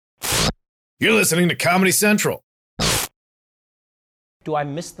You're listening to Comedy Central. Do I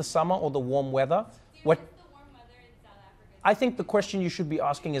miss the summer or the warm weather? What? I think the question you should be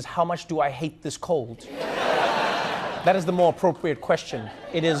asking is, how much do I hate this cold? That is the more appropriate question.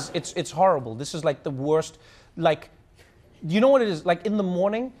 It's horrible. This is like the worst. Like, you know what it is? Like in the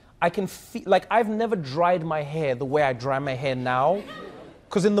morning, I can feel, like I've never dried my hair the way I dry my hair now.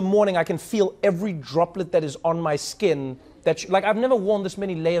 Because in the morning, I can feel every droplet that is on my skin. Like I've never worn this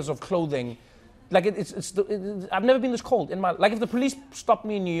many layers of clothing. Like I've never been this cold in my. Like if the police stopped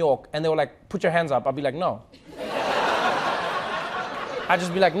me in New York and they were like, "Put your hands up," I'd be like, "No." I'd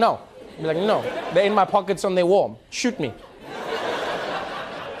just be like, "No." I'd be like, "No." They're in my pockets and they're warm. Shoot me.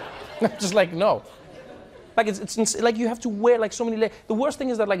 I'm just like, no. Like it's like you have to wear like so many layers. The worst thing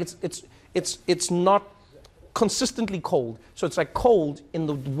is that like it's not consistently cold. So it's like cold in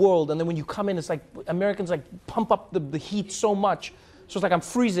the world, and then when you come in, it's like Americans like pump up the heat so much. So it's like I'm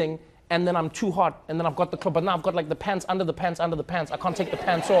freezing. And then I'm too hot, and then I've got the clothes, but now I've got like the pants under the pants under the pants. I can't take the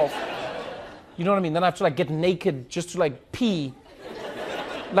pants off. You know what I mean? Then I have to like get naked just to like pee.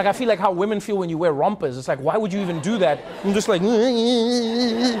 Like I feel like how women feel when you wear rompers. It's like, why would you even do that? I'm just like,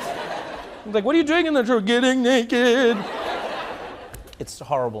 I'm like, what are you doing in the show? Getting naked. It's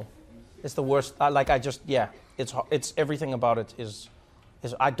horrible. It's the worst. It's everything about it is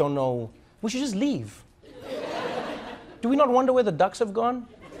I don't know. We should just leave. Do we not wonder where the ducks have gone?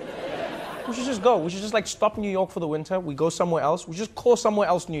 We should just go. We should just like stop New York for the winter. We go somewhere else. We just call somewhere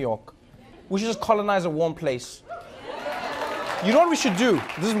else New York. We should just colonize a warm place. You know what we should do?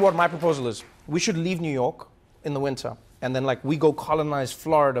 This is what my proposal is. We should leave New York in the winter. And then like we go colonize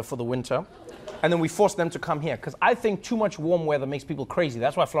Florida for the winter. And then we force them to come here. Because I think too much warm weather makes people crazy.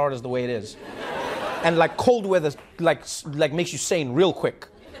 That's why Florida's the way it is. And like cold weather like makes you sane real quick.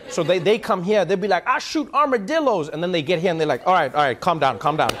 So they come here, they'll be like, I shoot armadillos. And then they get here and they're like, all right, calm down.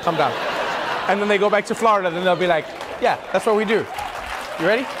 And then they go back to Florida, and they'll be like, yeah, that's what we do. You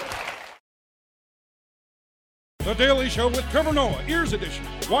ready? The Daily Show with Trevor Noah, Ears Edition.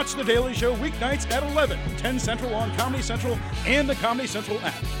 Watch The Daily Show weeknights at 11, 10 Central on Comedy Central and the Comedy Central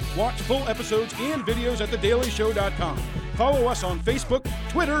app. Watch full episodes and videos at thedailyshow.com. Follow us on Facebook,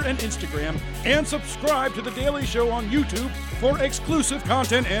 Twitter, and Instagram. And subscribe to The Daily Show on YouTube for exclusive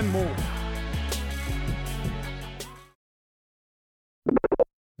content and more.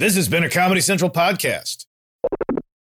 This has been a Comedy Central podcast.